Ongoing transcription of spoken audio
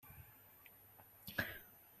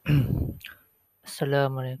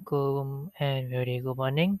Assalamualaikum and very good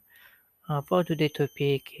morning. For today's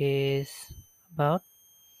topic is about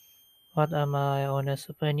what are my honest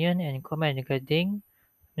opinion and comment regarding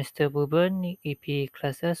Mr. Buban EP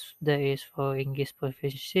classes that is for English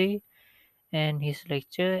proficiency and his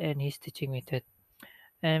lecture and his teaching method.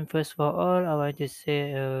 And first of all, I want to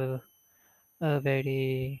say a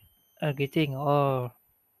very greeting or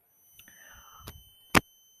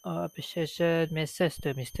appreciation message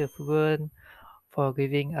to Mr. Buban for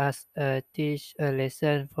giving us a teach a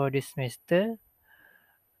lesson for this semester.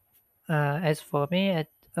 As for me,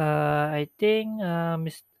 I think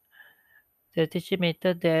the teaching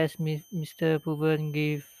method that Mr. Puban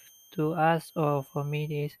give to us or for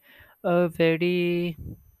me is a very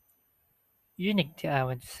unique thing, I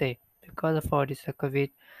would say, because for this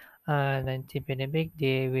COVID-19 pandemic,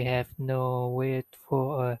 we have no way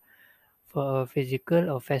for a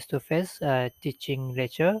physical or face-to-face teaching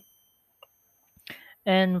lecture,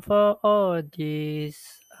 and for all these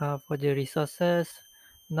for the resources,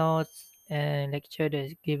 notes, and lecture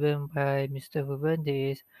that's given by Mr. Puban, there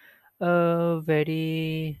is a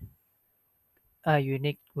very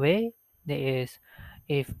unique way. There is,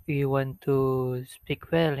 if we want to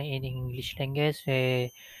speak well in English language,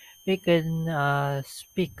 we can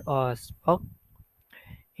speak or spoke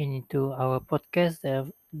into our podcast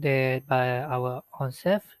by our own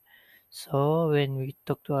self. So when we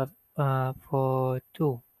talk to for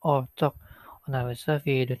two or talk on ourselves,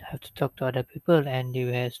 we don't have to talk to other people, and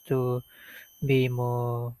we have to be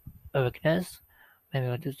more awareness when we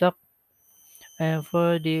want to talk. And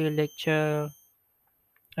for the lecture,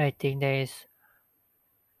 I think there is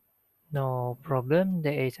no problem.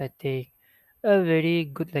 There is, I think, a very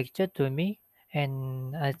good lecture to me,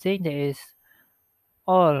 and I think there is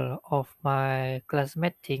all of my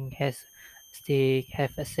classmates think has still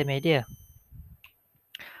have a same idea.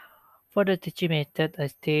 For the teaching method, I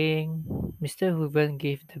think Mr. Hoover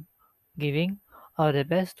giving all the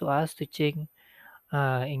best to us teaching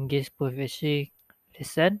English proficiency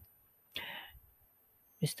lesson.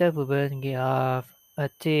 Mr. Hoover give a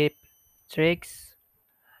tip, tricks,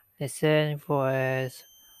 lesson for us.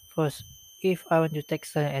 First, if I want to take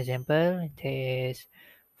some example, there is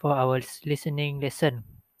for our listening lesson.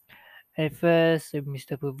 At first,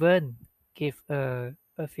 Mr. Puban give a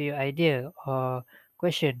few idea or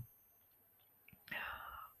question.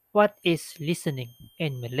 What is listening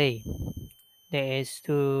in Malay? There is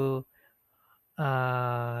two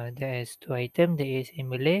item. There is in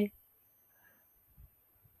Malay,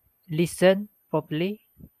 listen properly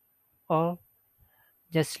or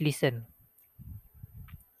just listen.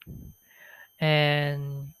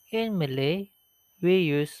 And in Malay, we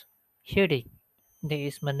use hearing.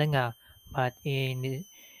 There is mendengar, but in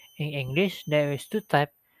English there is two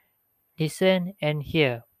type: listen and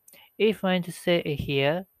hear. If I want to say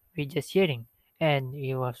hear, we just hearing, and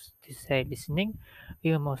you want to say listening,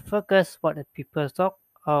 we must focus what the people talk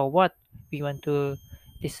or what we want to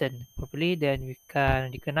listen properly. Then we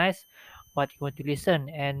can recognize what you want to listen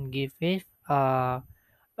and give it a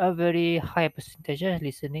very high percentage of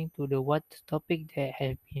listening to the what topic that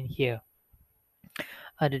have been here.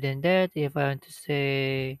 Other than that, if I want to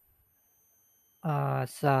say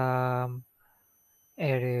some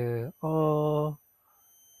area or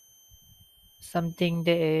something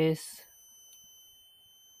that is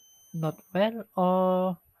not well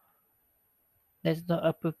or there's not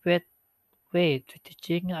appropriate way to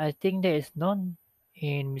teaching, I think there is none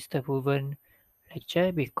in Mr. Proven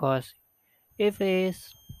lecture, because if it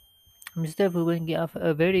is Mr. Proven give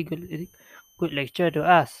a very good lecture to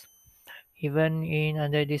us, even in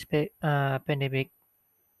under this pandemic,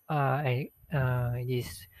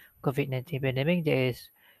 this COVID-19 pandemic, there is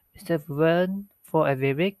Mr. Proven for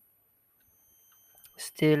every week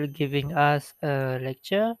still giving us a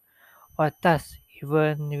lecture or task.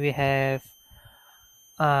 Even we have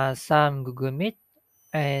some Google Meet,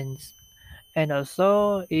 and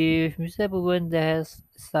also if Mr. Bhuvan has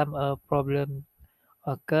some problem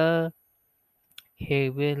occur, he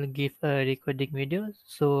will give a recording video,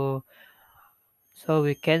 so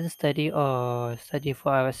we can study for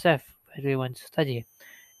ourselves what we want to study.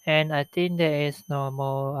 And I think there is no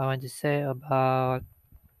more I want to say about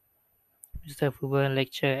Mr. Bhuvan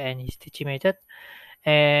lecture and his teaching method.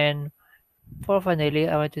 And for finally,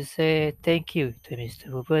 I want to say thank you to Mr.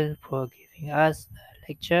 Bhuvan for giving us a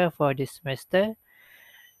lecture for this semester,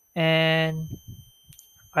 and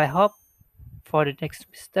I hope for the next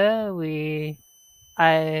semester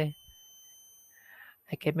I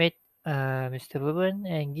I can meet Mr. Bhuvan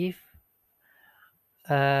and give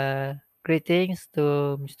greetings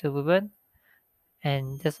to Mr. Bhuvan,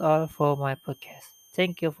 and that's all for my podcast.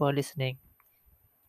 Thank you for listening.